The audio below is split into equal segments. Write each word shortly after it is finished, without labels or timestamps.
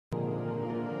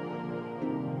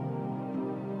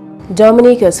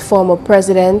Dominica's former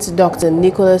president, Dr.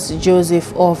 Nicholas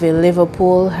Joseph Orville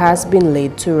Liverpool, has been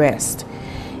laid to rest.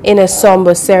 In a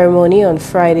somber ceremony on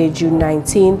Friday, June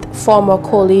 19th, former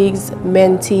colleagues,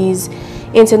 mentees,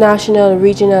 international,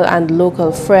 regional and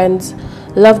local friends,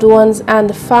 loved ones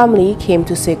and family came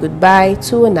to say goodbye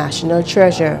to a national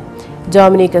treasure.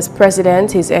 Dominica's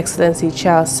President, His Excellency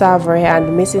Charles Savary and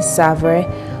Mrs. Savary,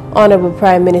 Honorable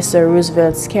Prime Minister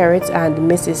Roosevelt Skerrit and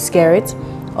Mrs. Skerrit,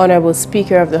 Honorable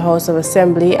Speaker of the House of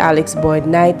Assembly Alex Boyd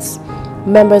Knights,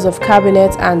 members of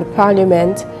Cabinet and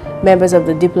Parliament, members of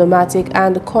the Diplomatic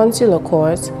and Consular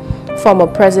Corps, former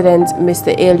President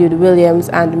Mr. Eliud Williams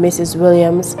and Mrs.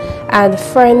 Williams, and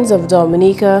friends of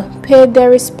Dominica paid their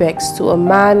respects to a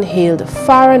man hailed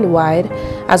far and wide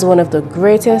as one of the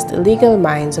greatest legal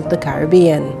minds of the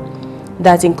Caribbean.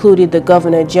 That included the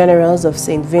Governor Generals of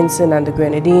St. Vincent and the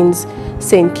Grenadines,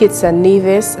 St. Kitts and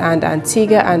Nevis and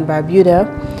Antigua and Barbuda,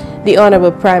 the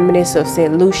Honorable Prime Minister of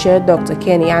St. Lucia, Dr.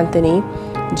 Kenny Anthony,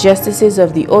 Justices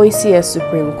of the OECS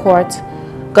Supreme Court,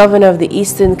 Governor of the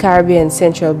Eastern Caribbean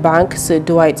Central Bank, Sir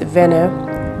Dwight Venner,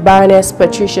 Baroness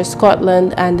Patricia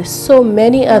Scotland, and so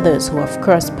many others who have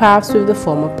crossed paths with the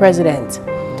former president.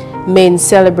 Main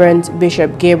celebrant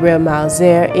Bishop Gabriel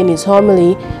Malzer, in his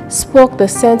homily, spoke the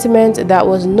sentiment that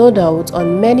was no doubt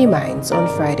on many minds on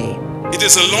Friday. It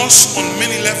is a loss on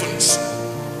many levels.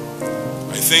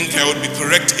 I think I would be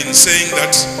correct in saying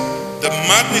that the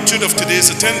magnitude of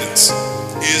today's attendance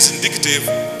is indicative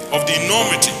of the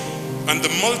enormity and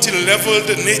the multi-leveled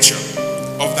nature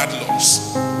of that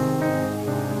loss.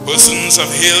 Persons have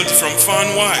hailed from far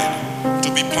and wide to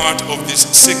be part of this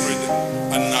sacred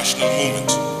and national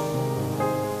moment.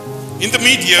 In the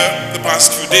media the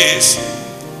past few days,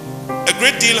 a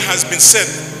great deal has been said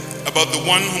about the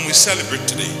one whom we celebrate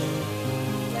today.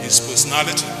 His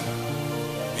personality,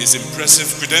 his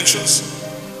impressive credentials,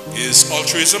 his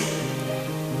altruism,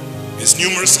 his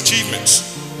numerous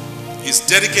achievements, his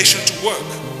dedication to work,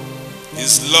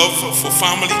 his love for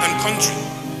family and country,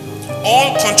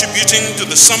 all contributing to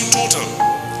the sum total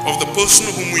of the person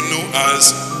whom we know as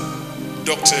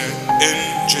Dr.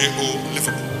 N.J.O.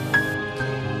 Liverpool.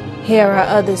 Here are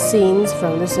other scenes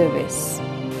from the service.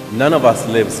 None of us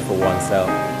lives for oneself,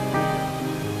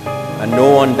 and no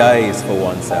one dies for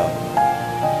oneself.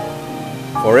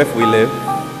 For if we live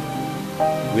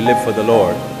for the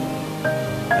Lord,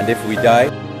 and if we die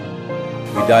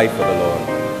for the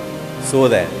Lord. So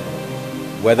then,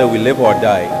 whether we live or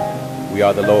die, we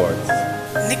are the Lord's.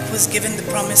 Nick was given the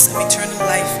promise of eternal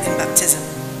life in baptism.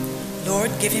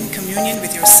 Lord, give him communion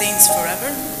with your saints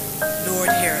forever. Lord,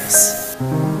 hear us.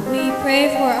 We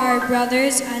pray for our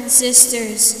brothers and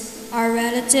sisters, our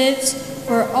relatives,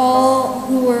 for all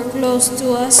who were close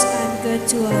to us and good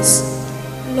to us.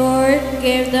 Lord,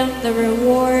 give them the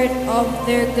reward of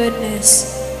their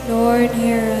goodness. Lord,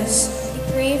 hear us.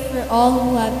 We pray for all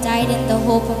who have died in the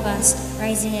hope of us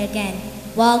rising again.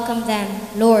 Welcome them,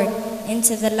 Lord,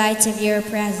 into the light of your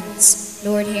presence.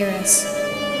 Lord, hear us.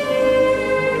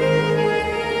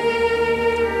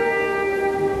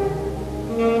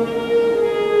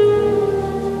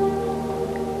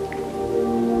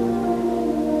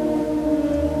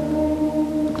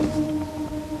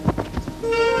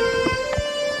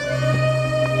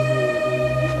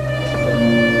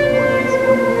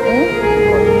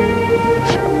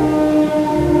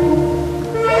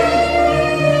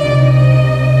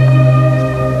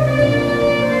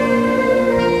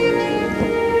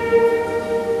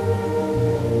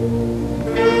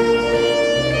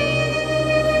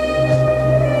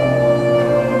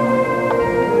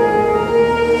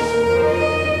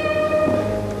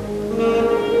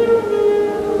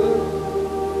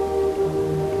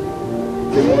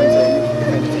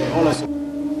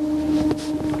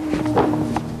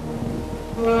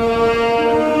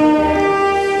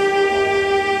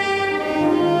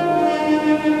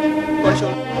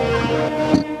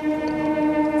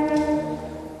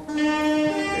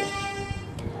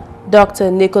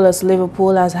 Dr. Nicholas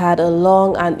Liverpool has had a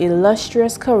long and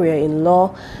illustrious career in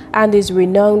law and is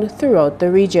renowned throughout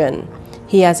the region.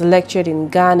 He has lectured in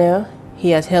Ghana,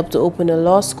 he has helped to open a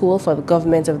law school for the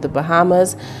government of the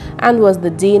Bahamas, and was the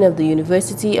Dean of the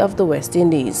University of the West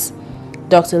Indies.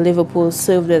 Dr. Liverpool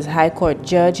served as High Court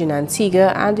Judge in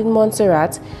Antigua and in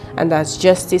Montserrat, and as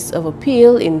Justice of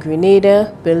Appeal in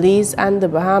Grenada, Belize, and the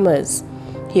Bahamas.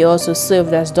 He also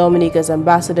served as Dominica's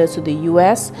ambassador to the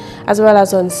U.S., as well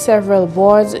as on several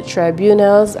boards,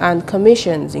 tribunals, and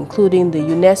commissions, including the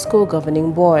UNESCO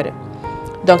Governing Board.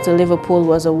 Dr. Liverpool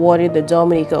was awarded the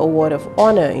Dominica Award of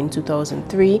Honor in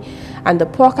 2003, and the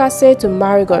Pokase to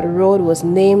Marigot Road was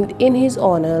named in his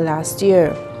honor last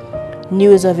year.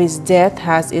 News of his death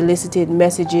has elicited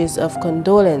messages of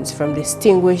condolence from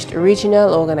distinguished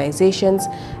regional organizations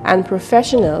and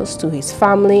professionals to his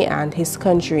family and his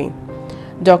country.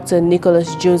 Dr.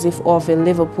 Nicholas Joseph Orville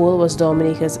Liverpool was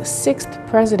Dominica's 6th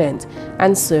president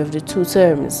and served 2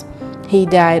 terms. He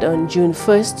died on June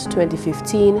 1st,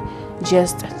 2015,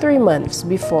 just 3 months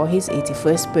before his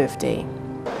 81st birthday.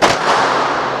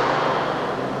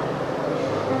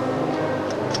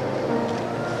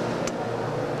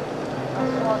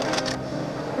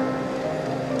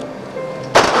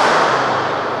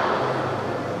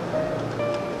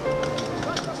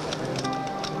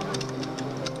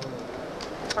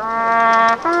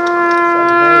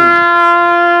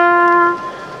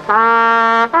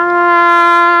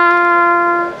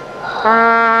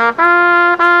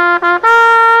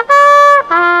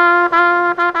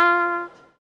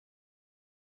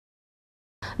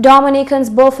 Dominicans,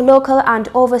 both local and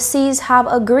overseas, have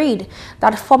agreed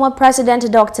that former President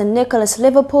Dr. Nicholas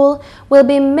Liverpool will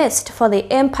be missed for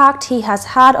the impact he has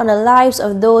had on the lives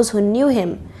of those who knew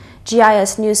him.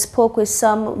 GIS News spoke with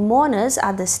some mourners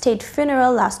at the state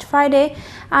funeral last Friday,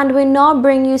 and we now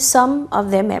bring you some of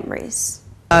their memories.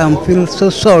 I feel so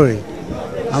sorry.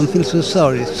 I feel so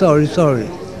sorry,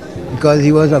 because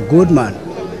he was a good man.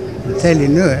 I'm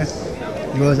telling you,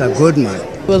 he was a good man.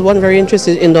 He was one very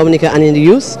interested in Dominica and in the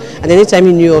youth, and anytime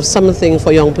he knew of something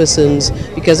for young persons,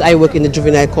 because I work in the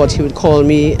juvenile court, he would call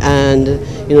me and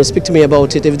speak to me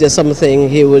about it. If there's something,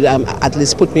 he would at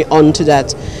least put me on to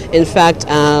that. In fact,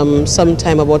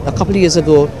 sometime about a couple of years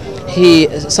ago,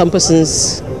 some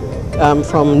persons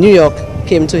from New York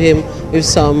came to him with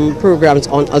some programs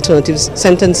on alternative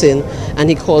sentencing, and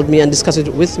he called me and discussed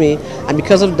it with me, and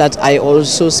because of that I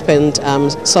also spent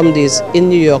some days in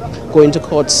New York going to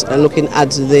courts and looking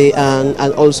at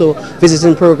and also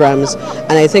visiting programs,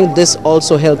 and I think this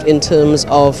also helped in terms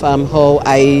of how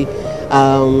I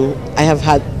have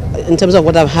had, in terms of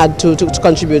what I've had to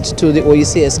contribute to the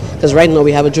OECS, because right now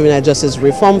we have a juvenile justice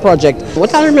reform project.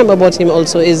 What I remember about him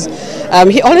also is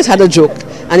he always had a joke,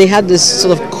 and he had this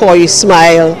sort of coy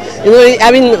smile.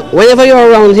 I mean, whenever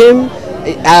you're around him,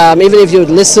 even if you would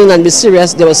listen and be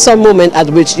serious, there was some moment at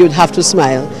which you'd have to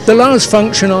smile. The last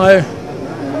function I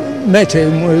met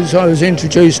him was, I was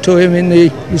introduced to him in the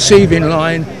receiving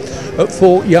line at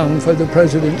Fort Young for the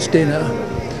President's dinner,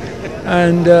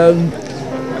 and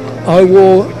I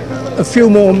wore a few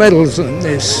more medals than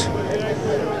this,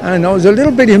 and I was a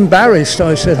little bit embarrassed.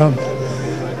 I said,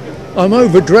 I'm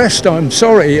overdressed, I'm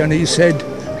sorry. And he said,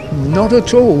 not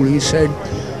at all. He said,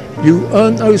 you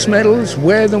earned those medals,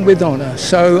 wear them with honour.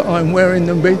 So I'm wearing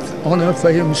them with honour for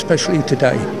him, especially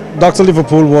today. Dr.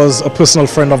 Liverpool was a personal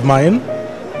friend of mine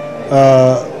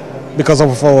because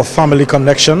of our family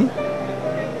connection,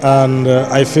 and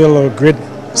I feel a great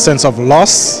sense of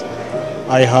loss.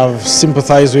 I have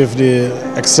sympathized with the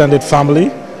extended family.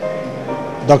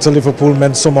 Dr. Liverpool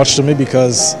meant so much to me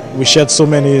because we shared so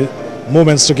many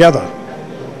moments together.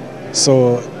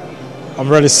 So I'm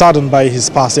really saddened by his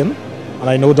passing, and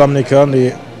I know Dominica and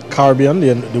the Caribbean,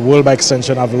 the world by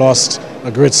extension, have lost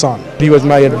a great son. He was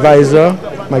my advisor,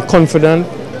 my confidant,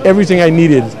 everything I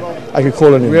needed I could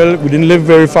call on him. Well, we didn't live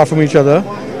very far from each other,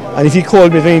 and if he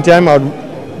called me at any time,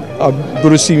 I'd go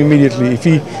to see him immediately. If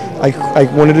I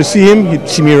wanted to see him, he'd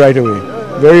see me right away.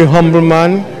 Very humble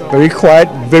man, very quiet,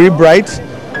 very bright.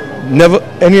 Never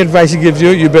any advice he gives you,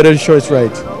 you better ensure it's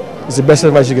right. It's the best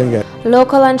advice you can get.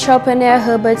 Local entrepreneur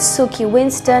Herbert Suki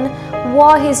Winston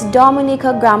wore his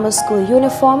Dominica Grammar School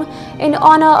uniform in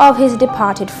honor of his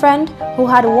departed friend, who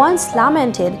had once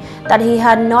lamented that he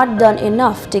had not done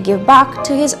enough to give back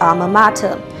to his alma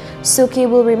mater. Suki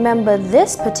will remember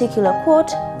this particular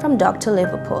quote from Dr.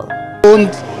 Liverpool.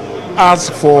 Don't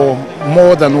ask for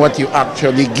more than what you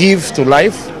actually give to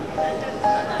life.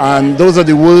 And those are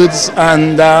the words,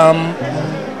 and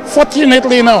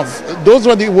fortunately enough, those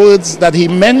were the words that he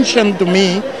mentioned to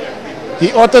me,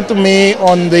 he uttered to me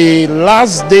on the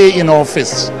last day in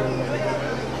office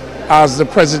as the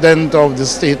President of the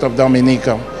state of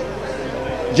Dominica.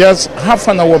 Just half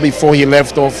an hour before he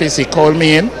left office, he called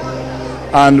me in,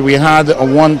 and we had a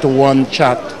one-to-one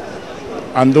chat,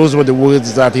 and those were the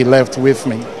words that he left with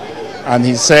me. And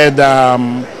he said,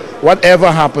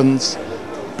 whatever happens,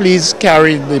 please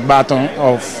carry the baton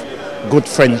of good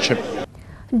friendship.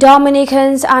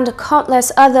 Dominicans and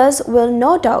countless others will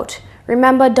no doubt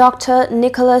remember Dr.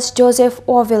 Nicholas Joseph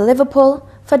Orville Liverpool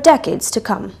for decades to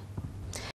come.